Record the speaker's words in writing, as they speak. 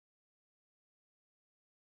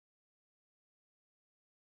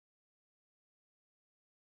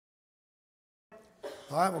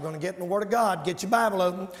All right, we're going to get in the Word of God. Get your Bible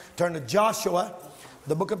open. Turn to Joshua,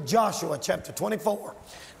 the book of Joshua, chapter 24.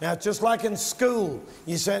 Now, it's just like in school.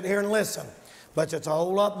 You sit here and listen. But it's a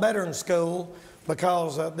whole lot better in school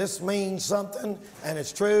because this means something, and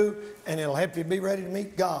it's true, and it'll help you be ready to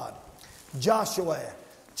meet God. Joshua,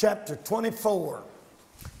 chapter 24,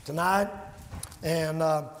 tonight. And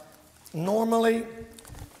normally,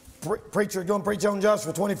 preacher's going to preach on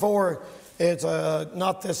Joshua 24. It's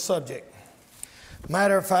not this subject.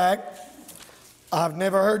 Matter of fact, I've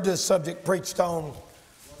never heard this subject preached on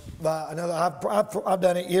by another. I've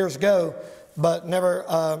done it years ago, but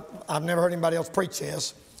I've never heard anybody else preach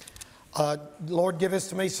this. The Lord gave this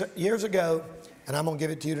to me years ago, and I'm going to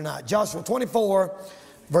give it to you tonight. Joshua 24,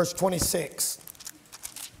 verse 26.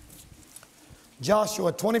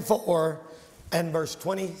 Joshua 24 and verse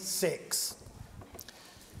 26.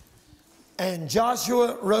 And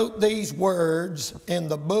Joshua wrote these words in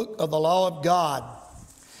the book of the law of God,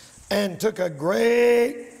 and took a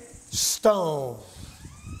great stone.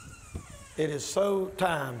 It is so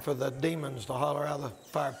time for the demons to holler out of the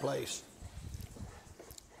fireplace.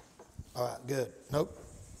 All right, good. Nope.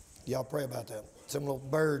 Y'all pray about that. Some little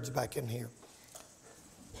birds back in here.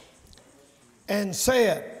 And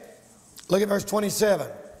said, look at verse 27.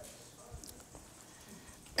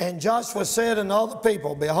 And Joshua said unto all the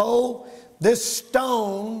people, behold, this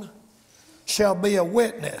stone shall be a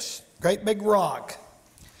witness, great big rock,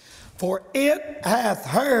 for it hath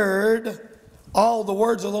heard all the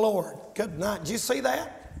words of the Lord. Good night. Did you see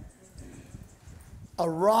that? A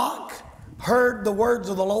rock heard the words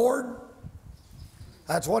of the Lord.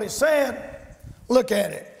 That's what it said. Look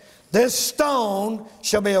at it. This stone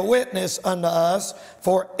shall be a witness unto us,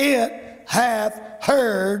 for it hath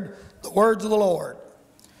heard the words of the Lord,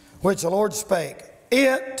 which the Lord spake.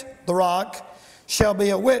 It, the rock, shall be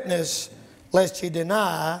a witness, lest ye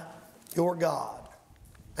deny your God.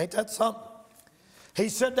 Ain't that something? He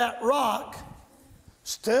said that rock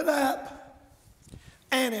stood up,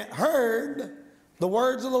 and it heard the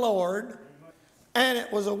words of the Lord, and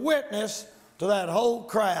it was a witness to that whole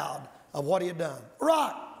crowd of what he had done.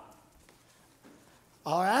 Rock.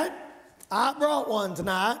 All right? I brought one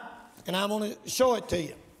tonight, and I'm going to show it to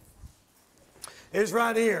you. It's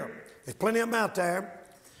right here. There's plenty of them out there.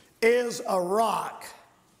 Is a rock.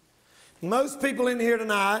 Most people in here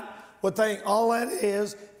tonight would think all that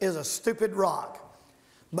is a stupid rock.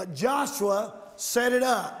 But Joshua set it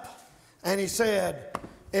up, and he said,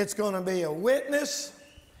 it's going to be a witness.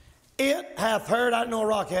 It hath heard. I didn't know a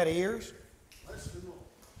rock had ears.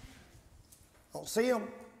 Don't see them.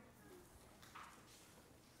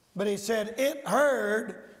 But he said, it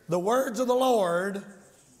heard the words of the Lord,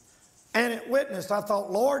 and it witnessed. I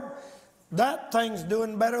thought, Lord, that thing's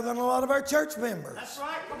doing better than a lot of our church members. That's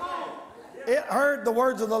right, come on. It heard the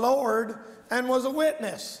words of the Lord and was a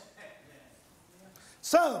witness.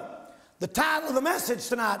 So, the title of the message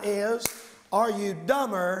tonight is, are you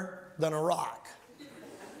dumber than a rock?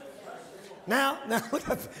 Now look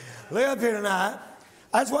up here tonight.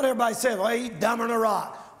 That's what everybody says. Well, he's dumber than a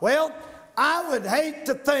rock. Well, I would hate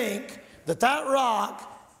to think that that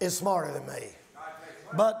rock is smarter than me.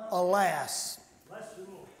 But alas,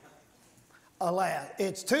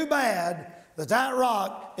 it's too bad that that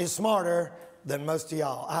rock is smarter than most of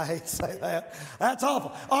y'all. I hate to say that. That's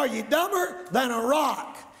awful. Are you dumber than a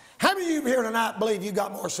rock? How many of you here tonight believe you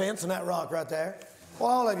got more sense than that rock right there?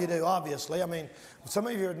 Well, all of you do, obviously. I mean, some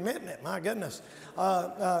of you are admitting it. My goodness.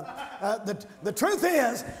 The truth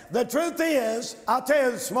is, I'll tell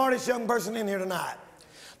you the smartest young person in here tonight.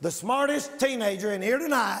 The smartest teenager in here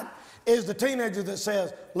tonight is the teenager that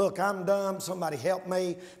says, look, I'm dumb, somebody help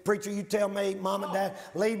me. Preacher, you tell me, mom and dad,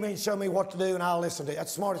 lead me and show me what to do and I'll listen to you.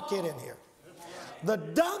 That's the smartest kid in here. The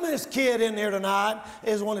dumbest kid in here tonight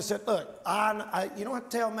is the one that said, look, you don't have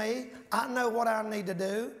to tell me. I know what I need to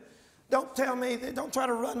do. Don't tell me, don't try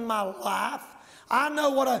to run my life. I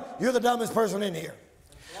know you're the dumbest person in here.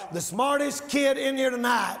 The smartest kid in here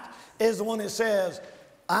tonight is the one that says,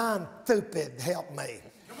 I'm stupid, help me.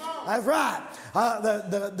 That's right.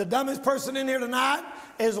 The dumbest person in here tonight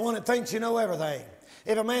is the one that thinks you know everything.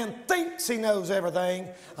 If a man thinks he knows everything,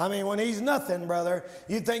 I mean, when he's nothing, brother,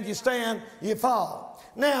 you think you stand, you fall.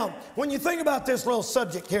 Now, when you think about this little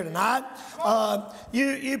subject here tonight,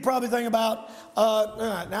 you probably think about, all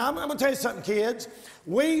right, now I'm going to tell you something, kids.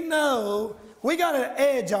 We know we got an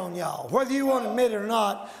edge on y'all. Whether you want to admit it or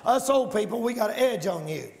not, us old people, we got an edge on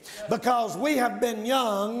you. Because we have been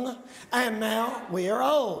young and now we are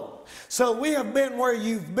old. So we have been where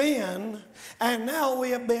you've been and now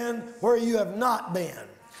we have been where you have not been.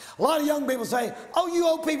 A lot of young people say, oh, you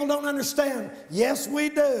old people don't understand. Yes, we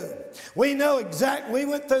do. We know exactly. We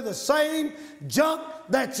went through the same junk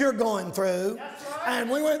that you're going through. And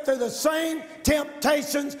we went through the same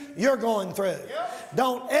temptations you're going through.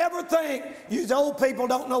 Don't ever think you old people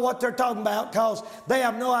don't know what they're talking about because they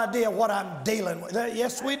have no idea what I'm dealing with.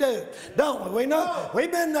 Yes, we do, don't we? We know.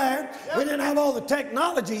 We've been there. We didn't have all the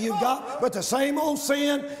technology you've got, but the same old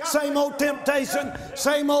sin, same old temptation,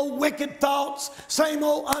 same old wicked thoughts, same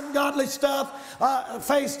old ungodly stuff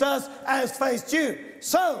faced us as faced you.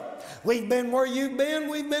 So, we've been where you've been,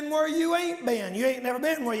 we've been where you ain't been. You ain't never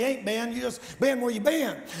been where you ain't been, you just been where you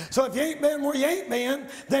been. So if you ain't been where you ain't been,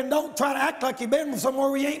 then don't try to act like you've been somewhere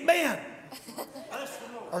where you ain't been.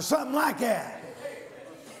 Or something like that.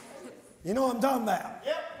 You know what I'm talking about?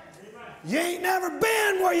 You ain't never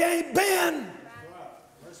been where you ain't been.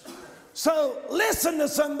 So listen to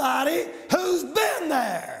somebody who's been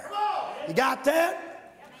there. You got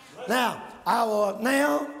that? Now, I will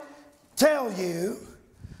now tell you,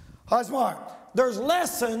 Mark, there's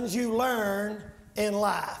lessons you learn in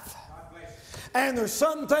life. And there's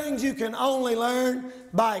some things you can only learn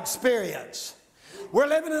by experience. We're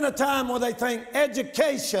living in a time where they think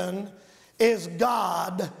education is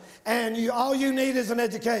God and all you need is an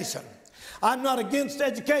education. I'm not against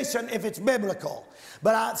education if it's biblical.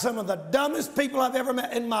 But some of the dumbest people I've ever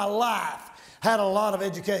met in my life had a lot of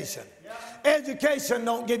education. Education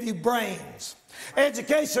don't give you brains.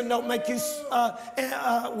 Education don't make you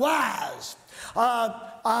wise.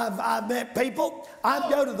 I've met people, I'd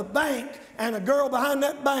go to the bank and a girl behind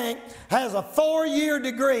that bank has a 4-year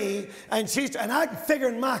degree and I can figure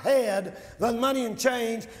in my head the money and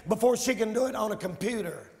change before she can do it on a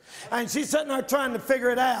computer. And she's sitting there trying to figure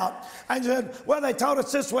it out. And she said, well, they taught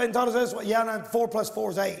us this way and taught us this way. Yeah, and 4 plus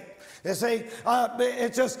 4 is 8. You see,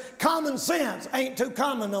 it's just common sense. Ain't too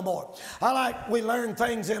common no more. We learn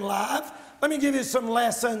things in life. Let me give you some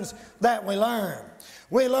lessons that we learn.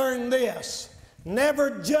 We learn this.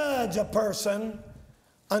 Never judge a person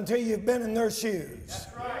until you've been in their shoes.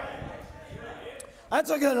 That's right. That's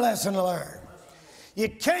a good lesson to learn. You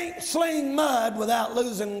can't sling mud without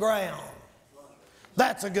losing ground.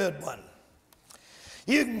 That's a good one.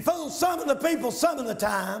 You can fool some of the people some of the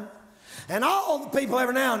time, and all the people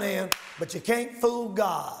every now and then, but you can't fool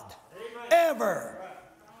God. Ever.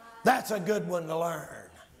 That's a good one to learn.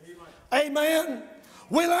 Amen.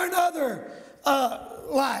 We learn other,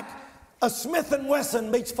 like a Smith &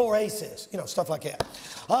 Wesson beats 4 aces. You know, stuff like that.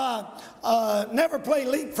 Never play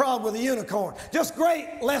leapfrog with a unicorn. Just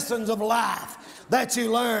great lessons of life that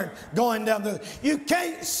you learn going down the... You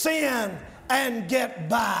can't sin and get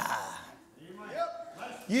by.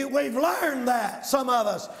 We've learned that, some of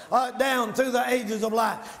us, down through the ages of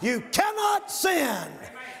life. You cannot sin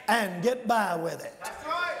and get by with it.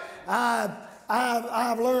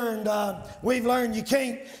 I've learned, we've learned you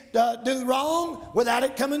can't do wrong without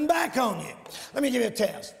it coming back on you. Let me give you a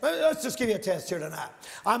test. Let's just give you a test here tonight.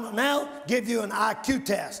 I'm going to now give you an IQ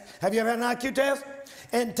test. Have you ever had an IQ test?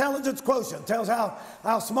 Intelligence quotient tells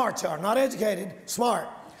how smart you are. Not educated, smart.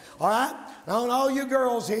 All right? Now, I want all you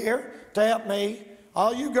girls here to help me.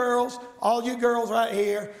 All you girls right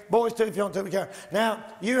here. Boys, too, if you want to. Now,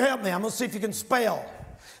 you help me. I'm going to see if you can spell.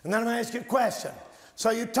 And then I'm going to ask you a question. So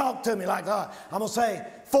you talk to me like that. I'm going to say,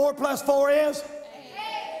 4 plus 4 is? 8.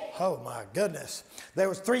 Oh, my goodness. There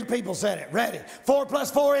was 3 people said it. Ready? 4 plus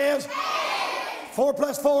 4 is? 8. 4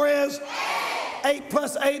 plus 4 is? 8. 8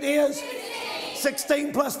 plus 8 is? 16.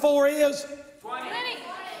 16 plus 4 is? 20.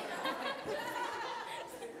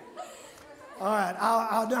 All right,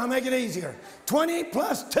 I'll make it easier. 20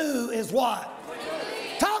 plus 2 is what? 20.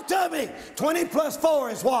 Talk to me. 20 plus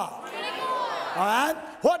 4 is what? 24. All right,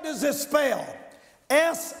 what does this spell?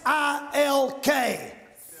 S-I-L-K.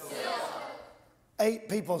 8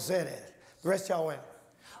 people said it. The rest of y'all went.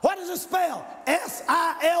 What does it spell?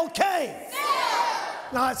 S-I-L-K.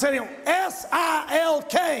 No, I said it.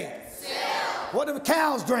 S-I-L-K. What do the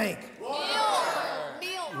cows drink?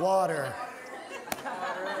 Water.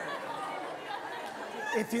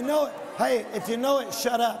 If you know it, hey, if you know it,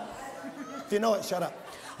 shut up. If you know it, shut up.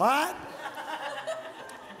 All right?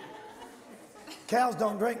 Cows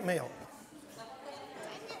don't drink milk.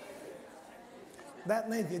 That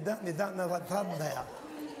means you don't know what I'm talking about.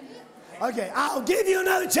 Okay, I'll give you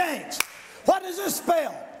another chance. What does this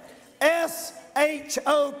spell?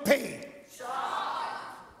 S-H-O-P.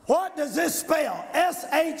 What does this spell?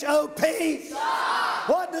 S-H-O-P.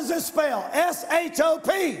 What does this spell?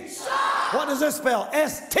 S-H-O-P. What does this spell?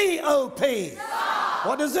 S-T-O-P.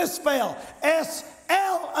 What does this spell?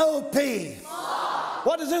 S-L-O-P.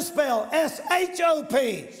 What does this spell?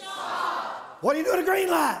 S-H-O-P. What do you do at a green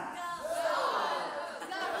light?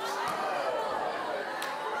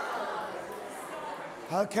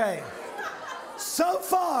 Okay. So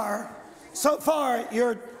far, So far,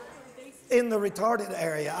 you're in the retarded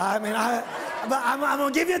area. I mean, but I'm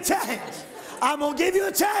going to give you a chance. I'm going to give you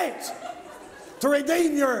a chance to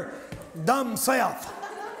redeem your dumb self.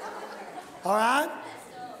 All right?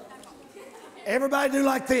 Everybody do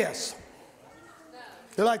like this.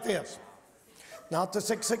 Do like this. Not the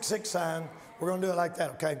 666 sign. We're going to do it like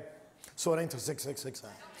that, okay? So it ain't the 666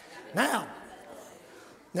 sign. Now,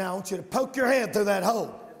 I want you to poke your head through that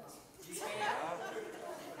hole.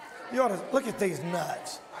 You ought to look at these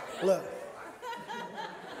nuts. Look.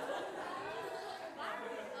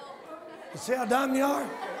 You see how dumb you are?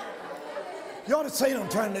 You ought to see them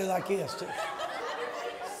trying to do like this, too.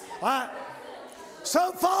 All right.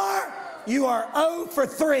 So far, you are 0 for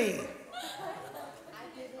 3.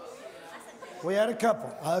 We had a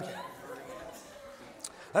couple. Okay.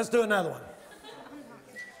 Let's do another one.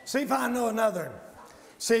 See if I know another one.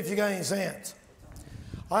 See if you got any sense.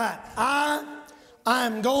 All right.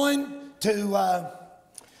 I'm going to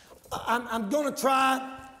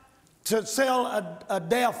try to sell a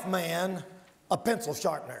deaf man a pencil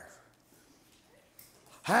sharpener.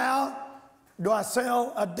 How do I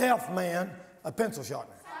sell a deaf man a pencil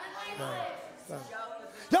sharpener? No.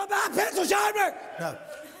 Don't buy a pencil sharpener!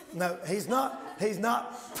 No, he's not.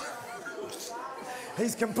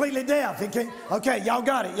 He's completely deaf. He can't. Okay, y'all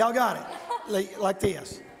got it. Like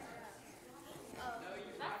this.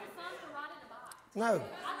 No.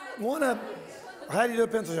 One of them. How do you do a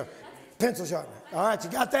pencil sharpener? Pencil sharpener. All right, you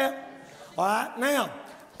got that? All right, now,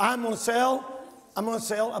 I'm going to sell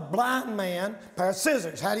a blind man a pair of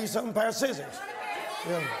scissors. How do you sell him a pair of scissors?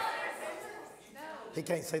 Yeah. He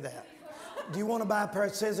can't say that. Do you want to buy a pair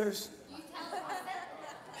of scissors?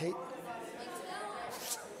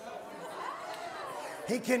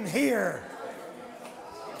 He can hear.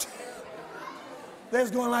 There's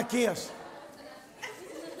going like this.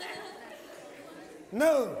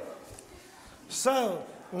 No. So,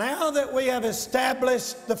 now that we have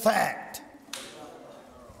established the fact,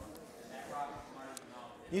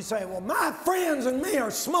 you say, well, my friends and me are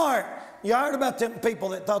smart. You heard about them people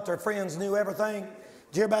that thought their friends knew everything?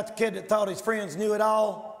 Did you hear about the kid that thought his friends knew it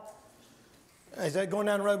all? They said going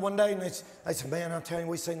down the road one day, and they said, man, I'm telling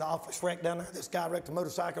you, we seen the office wreck down there. This guy wrecked a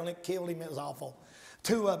motorcycle, and it killed him. It was awful.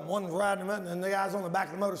 2 of them, one was riding him, and the guy's on the back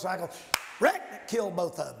of the motorcycle, wrecked, it killed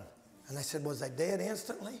both of them. And they said, was they dead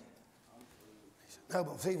instantly? He said, no,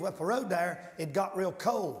 but see, up the road there, it got real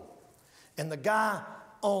cold. And the guy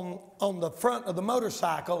on the front of the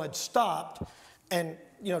motorcycle had stopped and,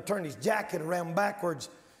 turned his jacket around backwards,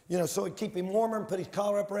 so he'd keep him warmer and put his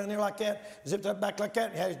collar up around there like that, zipped up back like that,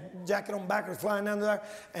 and he had his jacket on backwards flying down there,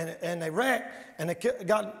 and they wrecked, and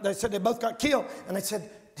they said they both got killed. And they said,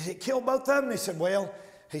 did it kill both of them? They said, well,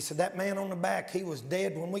 he said, that man on the back, he was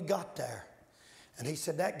dead when we got there. And he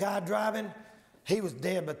said, that guy driving, he was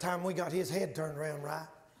dead by the time we got his head turned around right.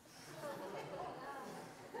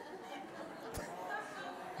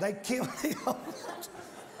 They killed him.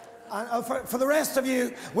 For the rest of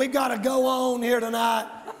you, we've got to go on here tonight.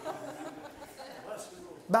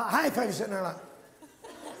 About half of you sitting there like,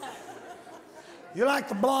 you're like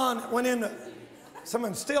the blonde that went into, some of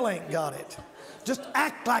them still ain't got it. Just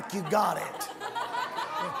act like you got it.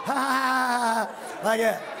 Like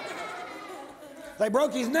that. They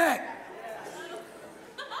broke his neck.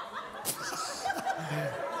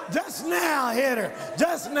 Just now hit her.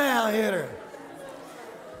 Just now hit her.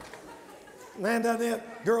 Man done it.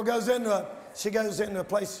 Girl goes into a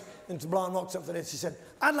place, and the blonde walks up to it. She said,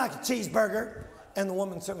 I'd like a cheeseburger. And the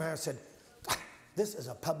woman sitting there said, this is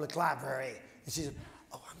a public library. And she said,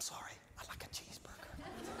 oh, I'm sorry. I'd like a cheeseburger.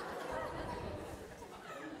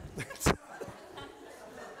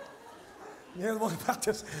 You hear the one about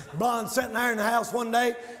this blonde sitting there in the house one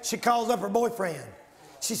day? She calls up her boyfriend.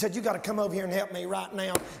 She said, you got to come over here and help me right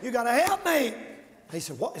now. You got to help me. He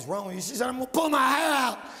said, what is wrong with you? She said, I'm going to pull my hair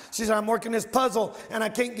out. She said, I'm working this puzzle, and I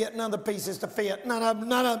can't get none of the pieces to fit. None of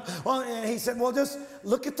them. Well, and he said, well, just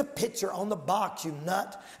look at the picture on the box, you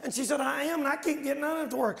nut. And she said, I am, and I can't get none of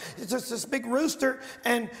it to work. It's just this big rooster.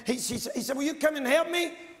 And he said, will you come and help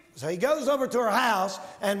me? So he goes over to her house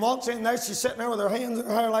and walks in there. She's sitting there with her hands in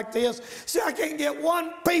her hair like this. She said, I can't get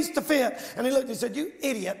one piece to fit. And he looked and said, you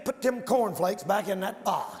idiot, put them cornflakes back in that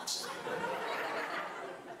box.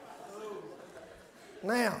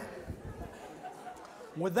 Now,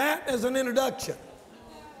 with that as an introduction,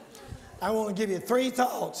 I want to give you 3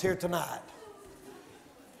 thoughts here tonight.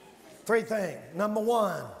 3 things. Number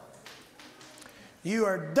 1, you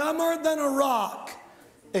are dumber than a rock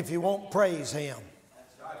if you won't praise Him.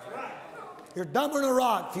 You're dumber than a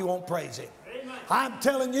rock if you won't praise Him. I'm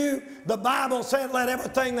telling you, the Bible said, let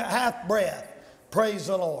everything that hath breath praise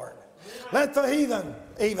the Lord. Let the heathen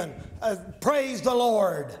even. Praise the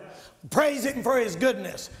Lord. Praise Him for His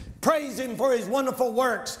goodness. Praise Him for His wonderful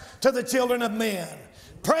works to the children of men.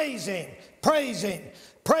 Praise Him, praise Him,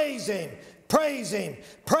 praise Him, praise Him,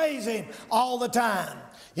 praise Him all the time.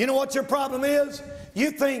 You know what your problem is?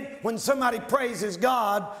 You think when somebody praises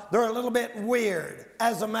God, they're a little bit weird.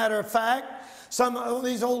 As a matter of fact, some of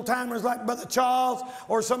these old timers like Brother Charles,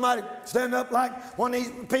 or somebody stand up like one of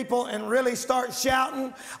these people and really start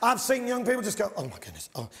shouting. I've seen young people just go, oh my goodness,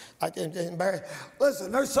 oh, I get embarrassed. Listen,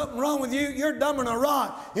 there's something wrong with you. You're dumber than a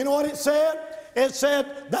rock. You know what it said? It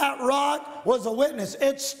said that rock was a witness.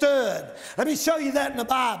 It stood. Let me show you that in the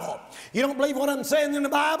Bible. You don't believe what I'm saying in the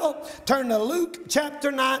Bible? Turn to Luke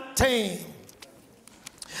chapter 19.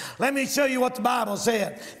 Let me show you what the Bible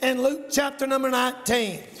said in Luke chapter number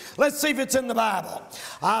 19. Let's see if it's in the Bible.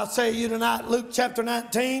 I'll say to you tonight, Luke chapter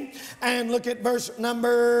 19, and look at verse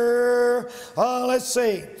number, let's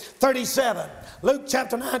see, 37. Luke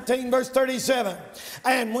chapter 19, verse 37.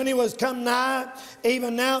 And when he was come nigh,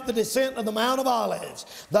 even now at the descent of the Mount of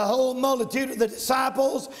Olives, the whole multitude of the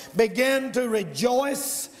disciples began to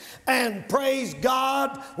rejoice and praise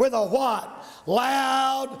God with a what?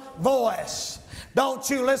 Loud voice. Don't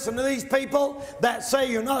you listen to these people that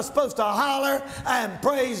say you're not supposed to holler and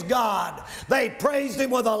praise God. They praised Him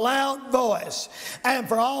with a loud voice. And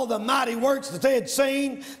for all the mighty works that they had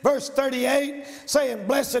seen, verse 38, saying,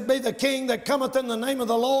 Blessed be the King that cometh in the name of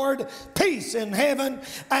the Lord, peace in heaven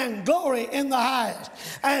and glory in the highest.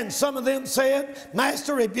 And some of them said,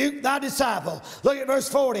 Master, rebuke thy disciple. Look at verse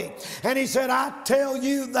 40. And he said, I tell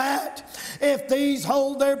you that if these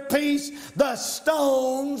hold their peace, the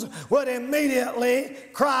stones would immediately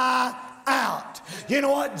cry out. You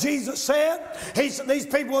know what Jesus said? These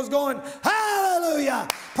people was going, hallelujah,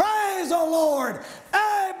 praise the Lord,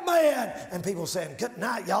 amen. And people saying, good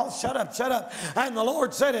night, y'all, shut up, shut up. And the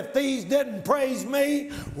Lord said, if these didn't praise me,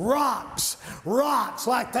 rocks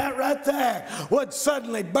like that right there would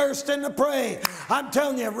suddenly burst into praise. I'm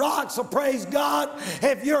telling you, rocks will praise God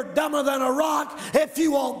if you're dumber than a rock, if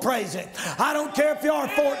you won't praise Him. I don't care if you are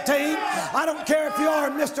 14. I don't care if you are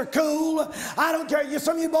Mr. Cool. I don't care.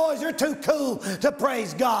 Some of you boys, you're too cool to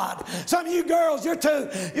praise God. Some of you girls, you're too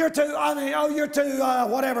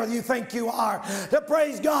whatever you think you are to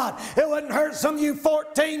praise God. It wouldn't hurt some of you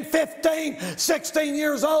 14, 15, 16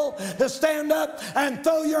 years old to stand up and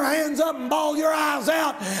throw your hands up and bawl your eyes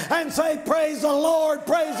out and say, praise the Lord,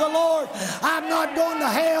 praise the Lord. I'm not going to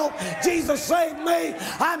hell. Jesus saved me.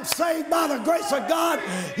 I'm saved by the grace of God.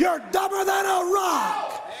 You're dumber than a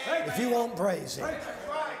rock if you won't praise Him.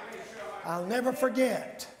 I'll never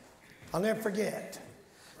forget. I'll never forget.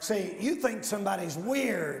 See, you think somebody's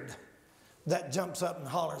weird that jumps up and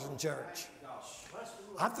hollers in church.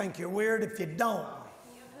 I think you're weird if you don't.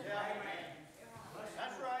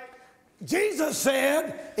 Jesus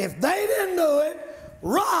said if they didn't do it,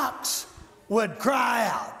 rocks would cry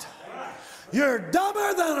out. You're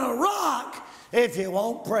dumber than a rock if you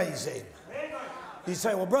won't praise Him. You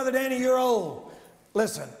say, well, Brother Danny, you're old.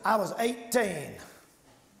 Listen, I was 18.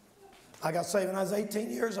 I got saved when I was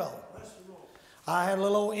 18 years old. I had a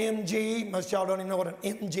little old MG. Most of y'all don't even know what an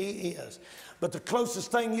MG is. But the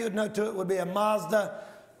closest thing you'd know to it would be a Mazda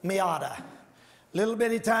Miata. Little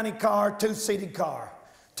bitty tiny car, two-seated car.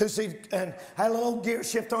 Two-seated, and had a little old gear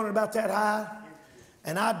shift on it about that high.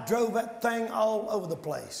 And I drove that thing all over the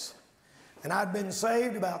place. And I'd been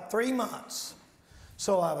saved about 3 months.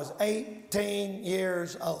 So I was 18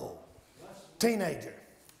 years old. Teenager.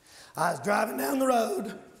 I was driving down the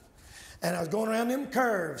road. And I was going around them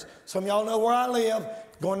curves. Some of y'all know where I live.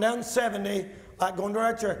 Going down 70, like going to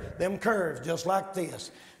our church. Them curves, just like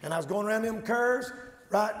this. And I was going around them curves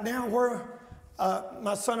right down where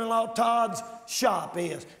my son-in-law Todd's shop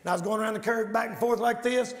is. And I was going around the curve back and forth like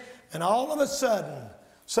this. And all of a sudden,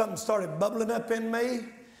 something started bubbling up in me.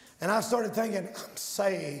 And I started thinking, I'm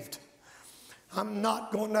saved. I'm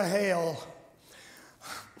not going to hell.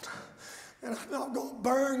 And I'm not going to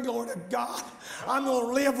burn, glory to God. I'm going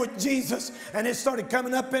to live with Jesus. And it started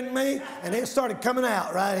coming up in me, and it started coming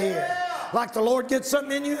out right here. Like the Lord gets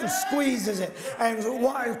something in you and squeezes it.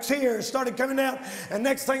 And tears started coming out. And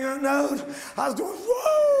next thing I know, I was going,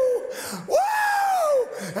 whoa, whoa.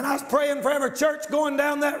 And I was praying for every church going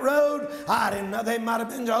down that road. I didn't know. They might have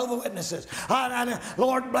been Jehovah's Witnesses.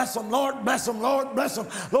 Lord bless them, Lord bless them, Lord bless them,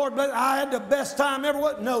 Lord bless them. I had the best time ever.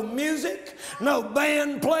 What? No music, no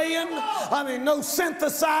band playing. I mean, no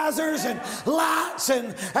synthesizers and lights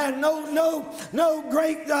and no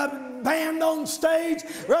great band on stage.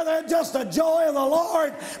 Rather, just the joy of the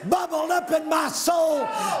Lord bubbled up in my soul.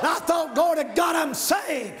 And I thought, glory to God, I'm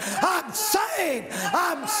saved. I'm saved.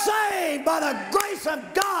 I'm saved by the grace of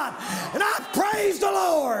God. And I Praise the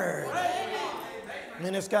Lord. And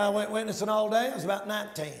then this guy went witnessing all day. I was about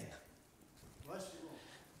 19.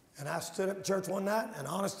 And I stood up in church one night, and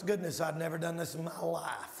honest to goodness, I'd never done this in my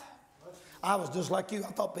life. I was just like you. I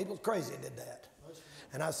thought people was crazy that did that.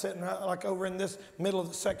 And I was sitting right, like over in this middle of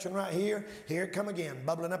the section right here. Here it come again,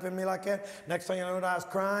 bubbling up in me like that. Next thing I know, I was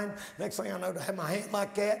crying. Next thing I know, I had my hand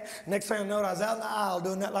like that. Next thing I know, I was out in the aisle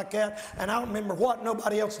doing that like that. And I don't remember what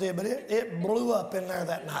nobody else did, but it blew up in there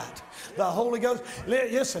that night. The Holy Ghost.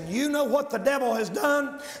 Listen, you know what the devil has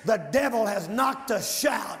done? The devil has knocked a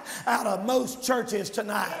shout out of most churches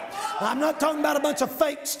tonight. I'm not talking about a bunch of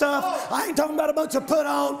fake stuff. I ain't talking about a bunch of put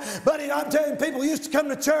on. Buddy, I'm telling you, people used to come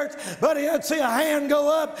to church, buddy, I'd see a hand go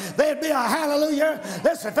up, there'd be a hallelujah.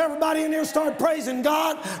 Listen, if everybody in here started praising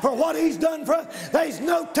God for what He's done for us, there's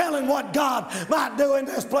no telling what God might do in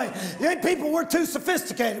this place. People, we're too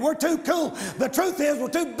sophisticated. We're too cool. The truth is, we're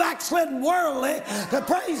too backslidden worldly to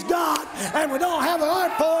praise God, and we don't have a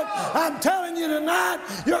heart for it. I'm telling you tonight,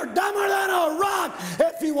 you're dumber than a rock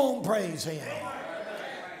if you won't praise Him.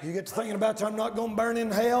 You get to thinking about, I'm not going to burn in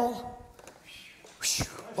hell.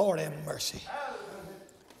 Lord have mercy.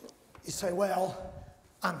 You say, well,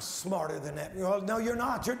 I'm smarter than that. Well, no, you're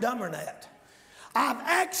not. You're dumber than that. I've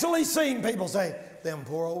actually seen people say, them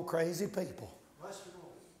poor old crazy people.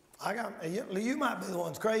 You might be the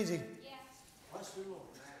ones crazy. You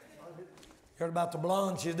heard about the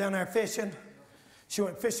blonde? She was down there fishing. She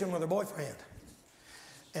went fishing with her boyfriend.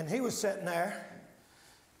 And he was sitting there,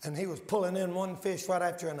 and he was pulling in one fish right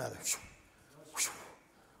after another.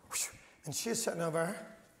 And she's sitting over there.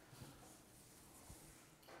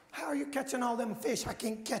 How are you catching all them fish? I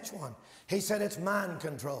can't catch one. He said, it's mind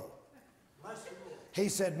control. He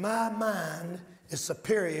said, my mind is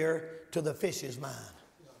superior to the fish's mind.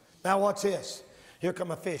 Now watch this. Here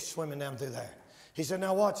come a fish swimming down through there. He said,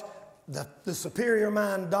 now watch. The superior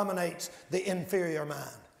mind dominates the inferior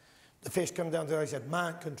mind. The fish comes down through there. He said,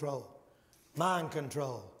 mind control. Mind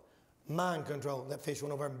control. Mind control. That fish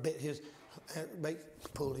went over and bit his bait,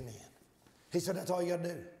 pulled him in. He said, that's all you got to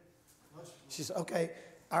do. She said, okay,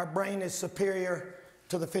 our brain is superior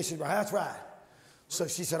to the fish's brain. That's right. So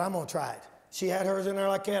she said, I'm going to try it. She had hers in there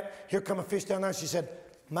like that. Here come a fish down there. She said,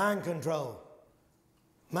 mind control.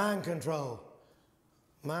 Mind control.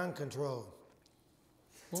 Mind control.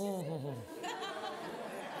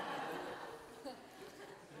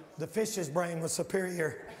 The fish's brain was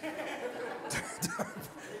superior.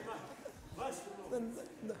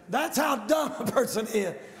 That's how dumb a person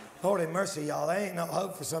is. Lord have mercy, y'all. There ain't no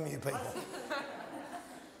hope for some of you people.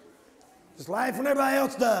 Just laugh when everybody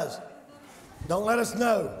else does. Don't let us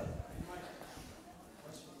know.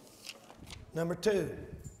 Number 2,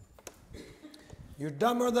 you're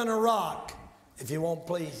dumber than a rock if you won't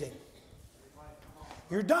please Him.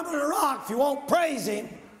 You're dumber than a rock if you won't praise Him.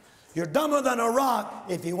 You're dumber than a rock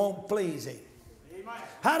if you won't please Him.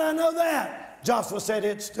 How do I know that? Joshua said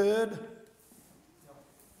it stood.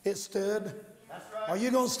 It stood. Are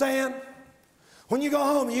you going to stand? When you go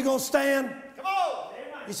home, are you going to stand? Come on.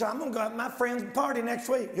 You say, I'm going to go out to my friend's party next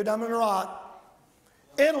week. You're dumber than a rock.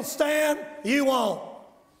 It'll stand. You won't.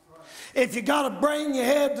 If you got a brain in your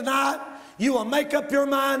head tonight, you will make up your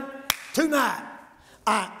mind tonight.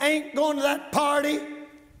 I ain't going to that party.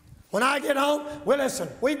 When I get home, well, listen,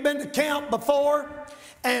 we've been to camp before,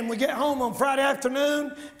 and we get home on Friday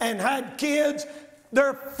afternoon and had kids.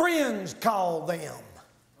 Their friends call them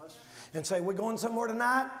and say, we're going somewhere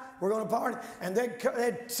tonight. We're going to party. And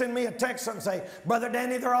they'd send me a text and say, Brother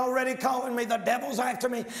Danny, they're already calling me. The devil's after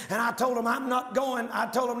me. And I told them I'm not going. I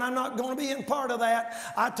told them I'm not going to be in part of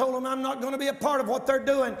that. I told them I'm not going to be a part of what they're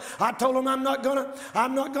doing. I told them I'm not going to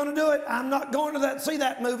do it. I'm not going to see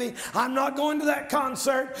that movie. I'm not going to that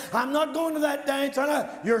concert. I'm not going to that dance. I know.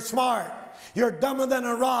 You're smart. You're dumber than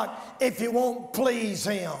a rock if you won't please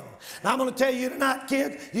Him. Now I'm going to tell you tonight,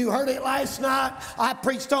 kids, you heard it last night. I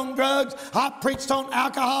preached on drugs. I preached on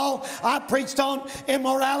alcohol. I preached on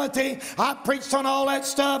immorality. I preached on all that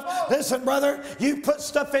stuff. Listen, brother, you put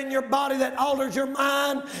stuff in your body that alters your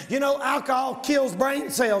mind. You know, alcohol kills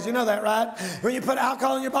brain cells. You know that, right? When you put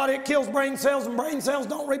alcohol in your body, it kills brain cells, and brain cells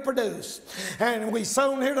don't reproduce. And we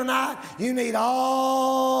sown here tonight, you need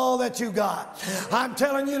all that you got. I'm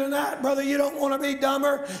telling you tonight, brother, you don't want to be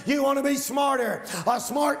dumber. You want to be smarter. A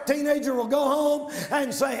smart teenager will go home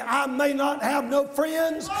and say, I may not have no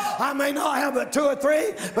friends. I may not have but 2 or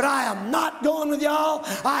 3, but I am not going with y'all.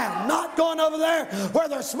 I am not going over there where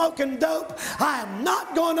they're smoking dope. I am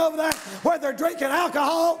not going over there where they're drinking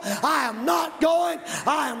alcohol. I am not going.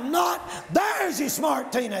 I am not. There's your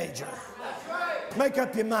smart teenager. Make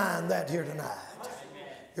up your mind that here tonight.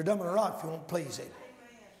 You're dumb in a rock if you won't please Him.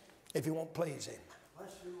 If you won't please Him.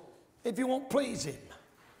 if you won't please him.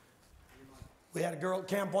 We had a girl at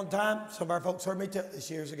camp one time. Some of our folks heard me tell this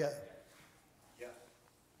years ago.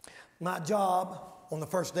 My job on the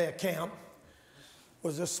first day of camp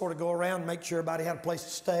was just sort of go around and make sure everybody had a place to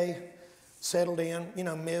stay, settled in, you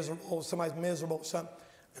know, miserable, somebody's miserable or something.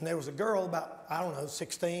 And there was a girl about, I don't know,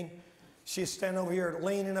 16. She's standing over here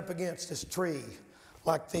leaning up against this tree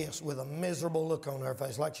like this with a miserable look on her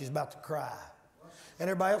face, like she's about to cry. And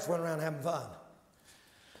everybody else running around having fun.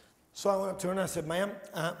 So I went up to her and I said, ma'am,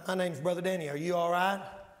 my name's Brother Danny. Are you all right?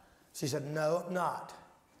 She said, no, I'm not.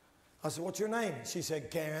 I said, what's your name? She said,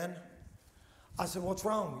 Karen. I said, what's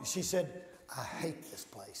wrong? She said, I hate this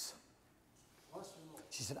place.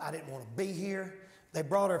 She said, I didn't want to be here. They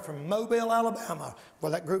brought her from Mobile, Alabama,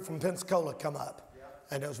 where that group from Pensacola come up.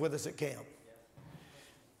 And it was with us at camp.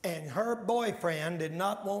 And her boyfriend did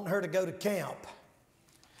not want her to go to camp.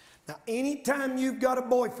 Now, anytime you've got a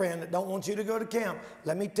boyfriend that don't want you to go to camp,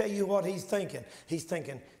 let me tell you what he's thinking. He's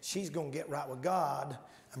thinking, she's going to get right with God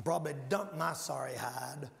and probably dump my sorry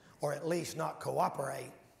hide, or at least not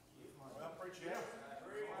cooperate.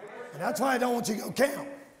 And that's why I don't want you to go camp.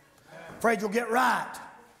 Afraid you'll get right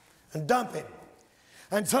and dump him.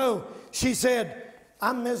 And so she said,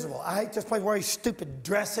 I'm miserable. I hate this place wearing stupid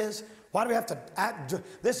dresses. Why do we have to act?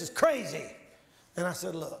 This is crazy. And I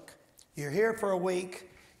said, look, you're here for a week.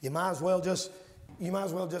 You might as well just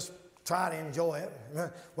try to enjoy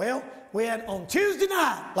it. Well, we had on Tuesday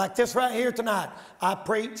night, like this right here tonight, I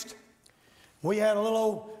preached. We had a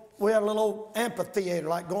little amphitheater,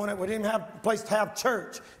 like going up. We didn't have a place to have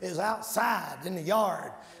church. It was outside in the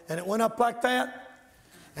yard. And it went up like that.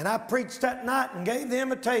 And I preached that night and gave the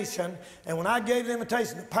invitation. And when I gave the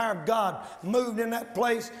invitation, the power of God moved in that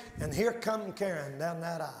place. And here come Karen down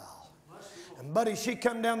that aisle. And buddy, she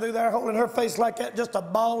come down through there holding her face like that, just a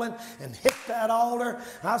bawling, and hit that altar.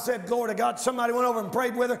 And I said, glory to God. Somebody went over and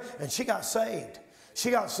prayed with her, and she got saved. She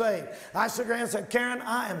got saved. I shook her hand and said, Karen,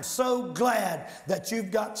 I am so glad that you've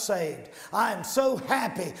got saved. I am so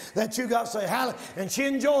happy that you got saved. And she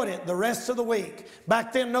enjoyed it the rest of the week.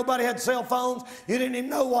 Back then, nobody had cell phones. You didn't even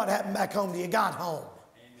know what happened back home till you got home.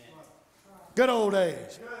 Amen. Good old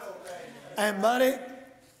days. And buddy,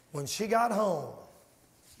 when she got home,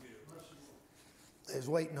 they was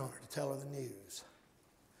waiting on her to tell her the news.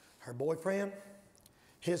 Her boyfriend,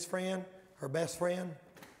 his friend, her best friend,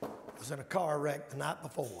 was in a car wreck the night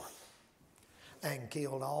before and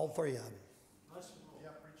killed all three of them.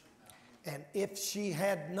 And if she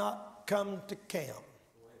had not come to camp,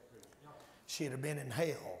 she'd have been in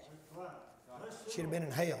hell. She'd have been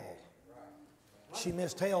in hell. She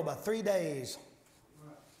missed hell by 3 days.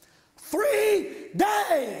 3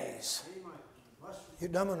 days! You're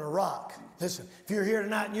dumber than a rock. Listen, if you're here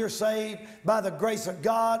tonight and you're saved by the grace of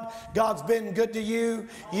God, God's been good to you,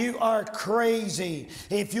 you are crazy.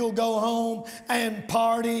 If you'll go home and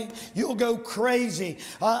party, you'll go crazy.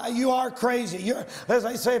 You are crazy. As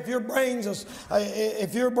they say, if your brains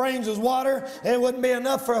was water, it wouldn't be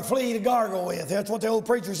enough for a flea to gargle with. That's what the old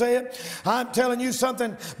preacher said. I'm telling you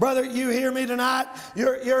something, brother. You hear me tonight?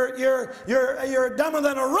 You're dumber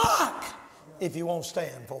than a rock if you won't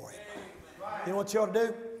stand for it. You know what you ought to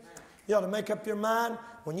do? You ought to make up your mind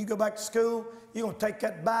when you go back to school, you're going to take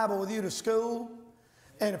that Bible with you to school.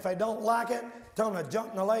 And if they don't like it, tell them to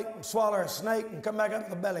jump in the lake and swallow a snake and come back up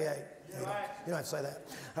with a bellyache. You don't have to say that.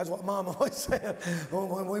 That's what Mom always said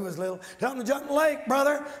when we was little. Tell them to jump in the lake,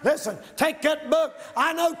 brother. Listen, take that book.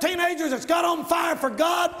 I know teenagers that's got on fire for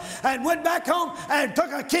God and went back home and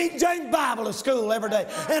took a King James Bible to school every day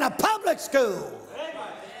in a public school.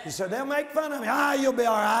 He said, they'll make fun of me. You'll be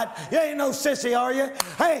all right. You ain't no sissy, are you?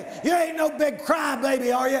 Hey, you ain't no big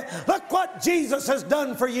crybaby, are you? Look what Jesus has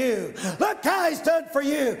done for you. Look how he's done for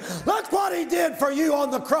you. Look what he did for you on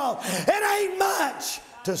the cross. It ain't much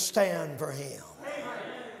to stand for him. Amen.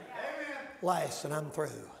 Last, and I'm through.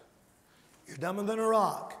 You're dumber than a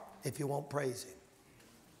rock if you won't praise him.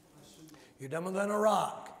 You're dumber than a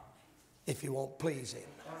rock if you won't please him.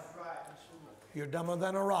 You're dumber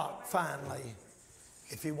than a rock, finally,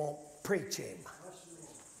 if you won't preach him.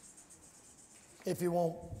 If you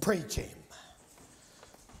won't preach him.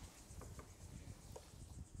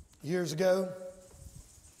 Years ago,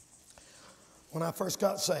 when I first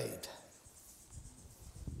got saved,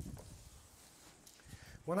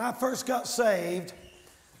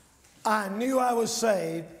 I knew I was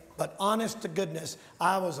saved, but honest to goodness,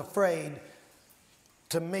 I was afraid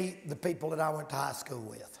to meet the people that I went to high school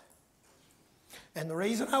with. And the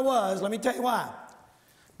reason I was, let me tell you why.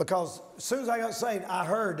 Because as soon as I got saved, I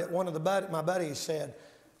heard that one of my buddies said,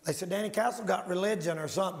 they said, Danny Castle got religion or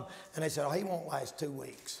something. And they said, he won't last 2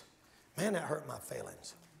 weeks. Man, that hurt my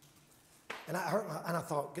feelings. And I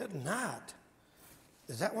thought, good night.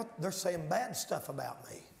 Is that what they're saying bad stuff about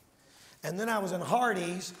me? And then I was in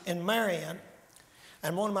Hardee's in Marion,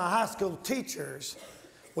 and one of my high school teachers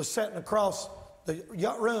was sitting across the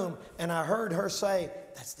room, and I heard her say,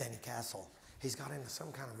 that's Danny Castle. He's got into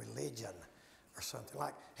some kind of religion or something.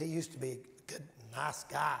 Like, he used to be a good, nice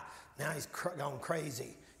guy. Now he's gone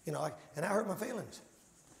crazy. You know, and that hurt my feelings.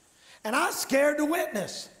 And I was scared to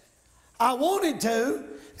witness. I wanted to,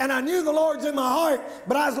 and I knew the Lord's in my heart,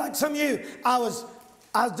 but I was like some of you. I was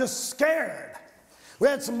just scared. We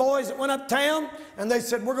had some boys that went uptown, and they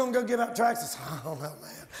said, we're going to go give out tracts. I said, I don't know,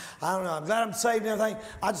 man. I don't know. I'm glad I'm saved and everything.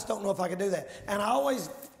 I just don't know if I could do that. And I always,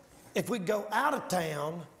 if we'd go out of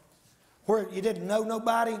town where you didn't know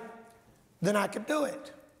nobody, then I could do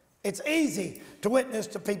it. It's easy to witness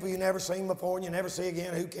to people you never seen before and you never see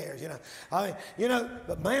again. Who cares, you know? I mean, you know,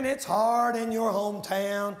 but man, it's hard in your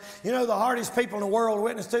hometown. You know, the hardest people in the world to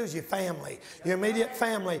witness to is your family, your immediate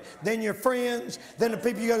family, then your friends, then the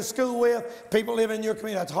people you go to school with, people live in your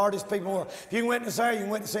community. That's the hardest people in the world. If you can witness there, you can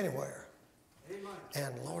witness anywhere. Amen.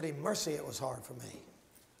 And Lordy mercy, it was hard for me.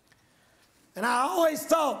 And I always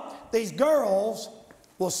thought these girls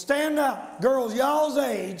will stand out, girls y'all's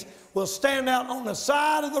age, will stand out on the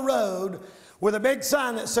side of the road with a big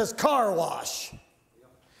sign that says car wash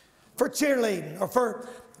for cheerleading or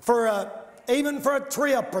for even for a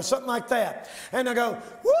trip or something like that. And they go,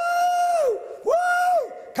 woo,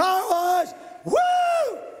 woo, car wash,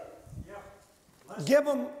 woo. Give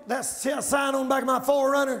them that sign on the back of my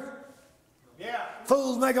 4Runner. Yeah.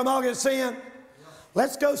 Fools make them all get sin.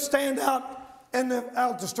 Let's go stand out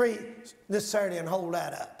out the street this Saturday and hold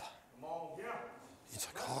that up. He's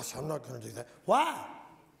like, gosh, I'm not going to do that. Why?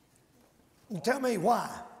 You tell me why.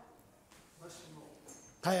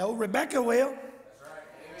 Hey, old Rebecca will.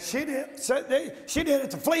 She did. She did at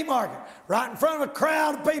the flea market, right in front of a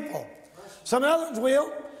crowd of people. Some others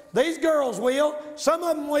will. These girls will. Some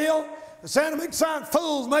of them will. Stand a big sign,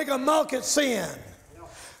 fools make a mock at sin.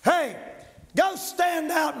 Hey, go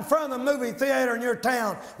stand out in front of the movie theater in your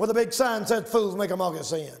town with a big sign that says, fools make a mock at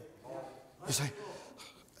sin. You say,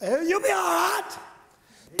 you'll be all right.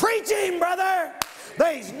 Preaching, brother.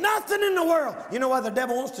 There's nothing in the world. You know why the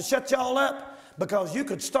devil wants to shut y'all up? Because you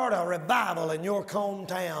could start a revival in your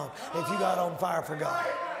hometown if you got on fire for God.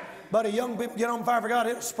 Buddy, young people get on fire for God,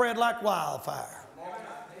 it'll spread like wildfire.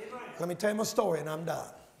 Let me tell you my story and I'm done.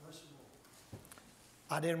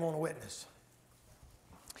 I didn't want to witness.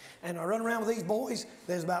 And I run around with these boys.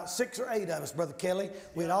 There's about 6 or 8 of us, Brother Kelly.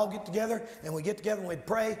 We'd all get together, and we'd get together and we'd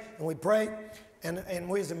pray, and we'd pray. And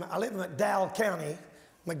I live in McDowell County,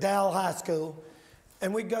 McDowell High School.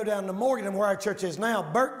 And we'd go down to Morganton, where our church is now,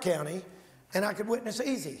 Burke County, and I could witness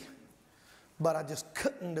easy. But I just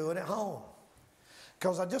couldn't do it at home.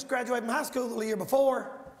 Because I just graduated from high school the year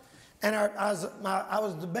before, and I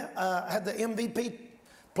had the MVP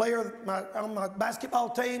player on my basketball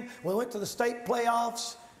team. We went to the state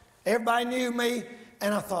playoffs. Everybody knew me,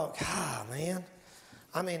 and I thought, God, man,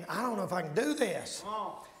 I mean, I don't know if I can do this.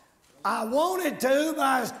 I wanted to, but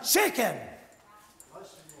I was chicken.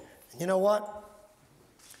 You know what?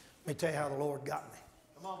 Let me tell you how the Lord got me.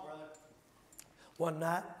 Come on, brother. One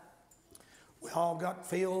night, we all got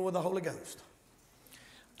filled with the Holy Ghost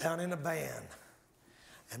down in a van.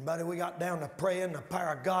 And, buddy, we got down to praying, the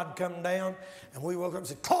power of God come down, and we woke up and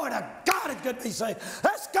said, glory to God, it's good to be saved.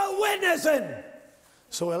 Let's go witnessing.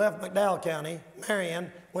 So we left McDowell County,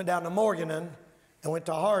 Marion, went down to Morganton, and went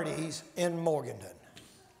to Hardee's in Morganton.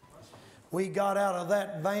 We got out of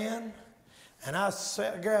that van, and I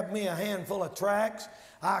grabbed me a handful of tracts.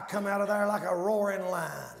 I come out of there like a roaring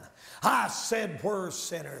lion. I said, where's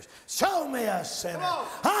sinners? Show me a sinner.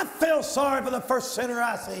 I feel sorry for the first sinner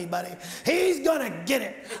I see, buddy. He's going to get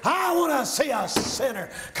it. I want to see a sinner.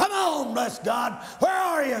 Come on, bless God. Where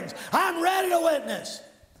are you? I'm ready to witness.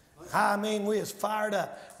 I mean, we was fired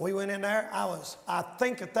up. We went in there. I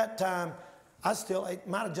think at that time, I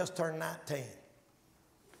might have just turned 19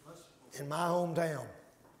 in my hometown.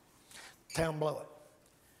 Town blow it.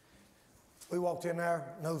 We walked in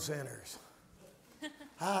there, no sinners.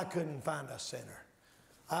 I couldn't find a sinner.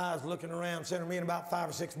 I was looking around, center, me and about 5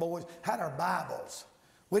 or 6 boys had our Bibles.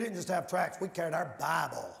 We didn't just have tracts, we carried our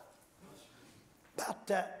Bible. About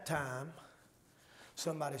that time,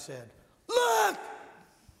 somebody said, look!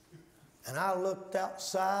 And I looked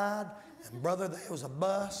outside, and brother, there was a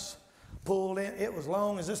bus pulled in. It was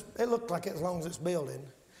long as this, it looked like it was long as this building.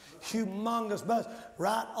 Humongous bus.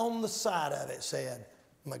 Right on the side of it said,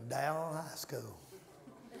 McDowell High School.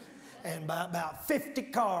 And by about 50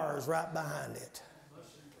 cars right behind it.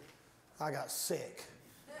 I got sick.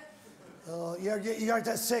 You got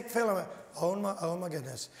that sick feeling. Oh my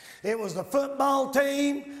goodness. It was the football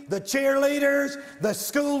team, the cheerleaders, the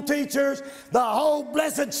school teachers, the whole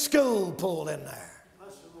blessed school pulled in there.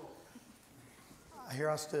 Here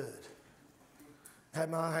I stood. Had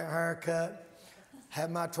my hair cut, had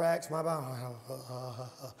my tracks, I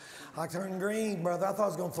turned green, brother. I thought I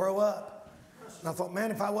was going to throw up. And I thought, man,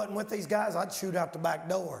 if I wasn't with these guys, I'd shoot out the back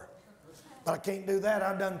door. But I can't do that.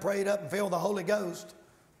 I've done prayed up and filled the Holy Ghost.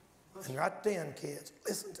 And right then, kids,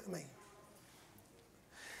 listen to me.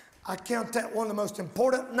 I count that one of the most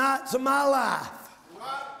important nights of my life.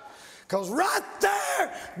 Because right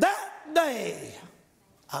there, that day,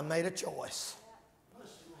 I made a choice.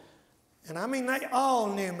 And I mean, they all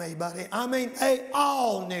knew me, buddy. I mean, they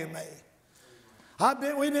all knew me.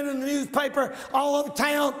 We've been in the newspaper all over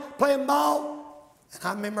town playing ball. And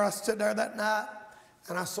I remember I stood there that night,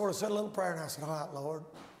 and I sort of said a little prayer, and I said, all right, Lord,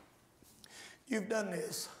 you've done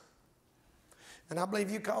this. And I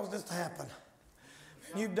believe you caused this to happen.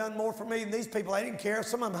 And you've done more for me than these people. They didn't care.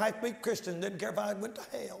 Some of them half be Christians, didn't care if I went to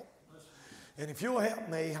hell. And if you'll help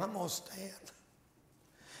me, I'm going to stand.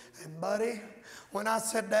 And buddy, when I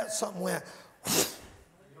said that, something went.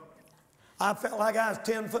 I felt like I was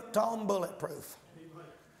 10 foot tall and bulletproof.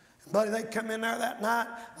 And buddy, they come in there that night.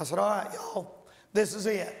 I said, all right, y'all, this is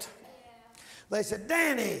it. They said,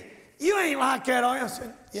 Danny, you ain't like that, are you? I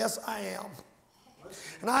said, yes, I am.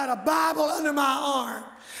 And I had a Bible under my arm.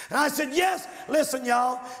 And I said, yes, listen,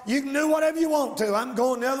 y'all, you can do whatever you want to. I'm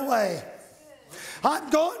going the other way. I'm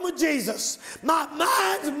going with Jesus. My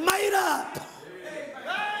mind's made up.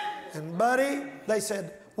 And buddy, they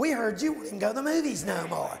said, we heard you wouldn't go to the movies no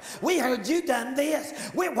more. We heard you done this.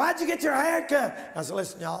 Why'd you get your hair cut? I said,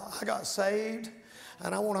 listen, y'all, I got saved,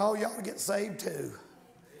 and I want all y'all to get saved too.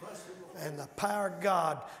 And the power of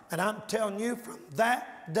God. And I'm telling you, from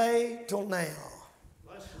that day till now,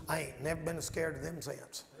 I ain't never been scared of them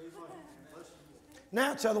since.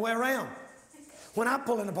 Now it's the other way around. When I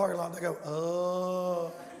pull in the parking lot, they go,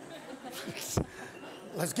 oh,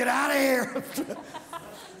 let's get out of here.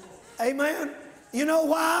 Amen. You know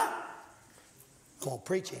why? I'm going to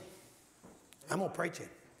preach him. I'm going to preach him.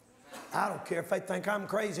 I don't care if they think I'm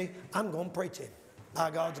crazy. I'm going to preach him by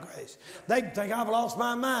God's grace. They think I've lost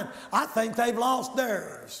my mind. I think they've lost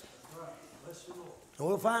theirs.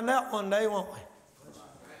 We'll find out one day, won't we?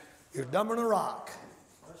 You're dumber than a rock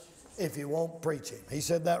if you won't preach him. He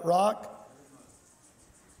said that rock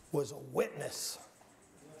was a witness.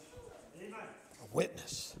 A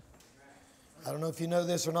witness. I don't know if you know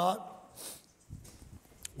this or not.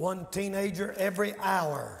 One teenager every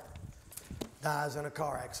hour dies in a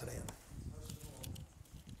car accident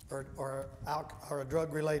or a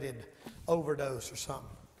drug-related overdose or something.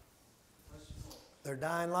 They're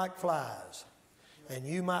dying like flies. And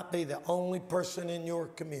you might be the only person in your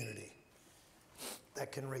community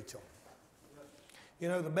that can reach them. You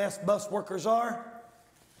know who the best bus workers are?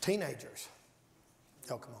 Teenagers.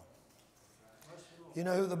 Oh, come on. You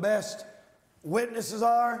know who the best witnesses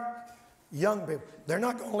are? Young people. They're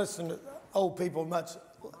not going to listen to old people much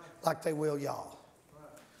like they will y'all.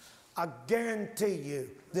 I guarantee you,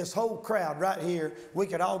 this whole crowd right here, we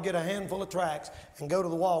could all get a handful of tracts and go to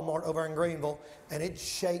the Walmart over in Greenville, and it'd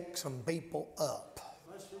shake some people up.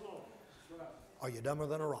 Are you dumber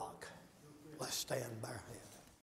than a rock? Let's stand bare.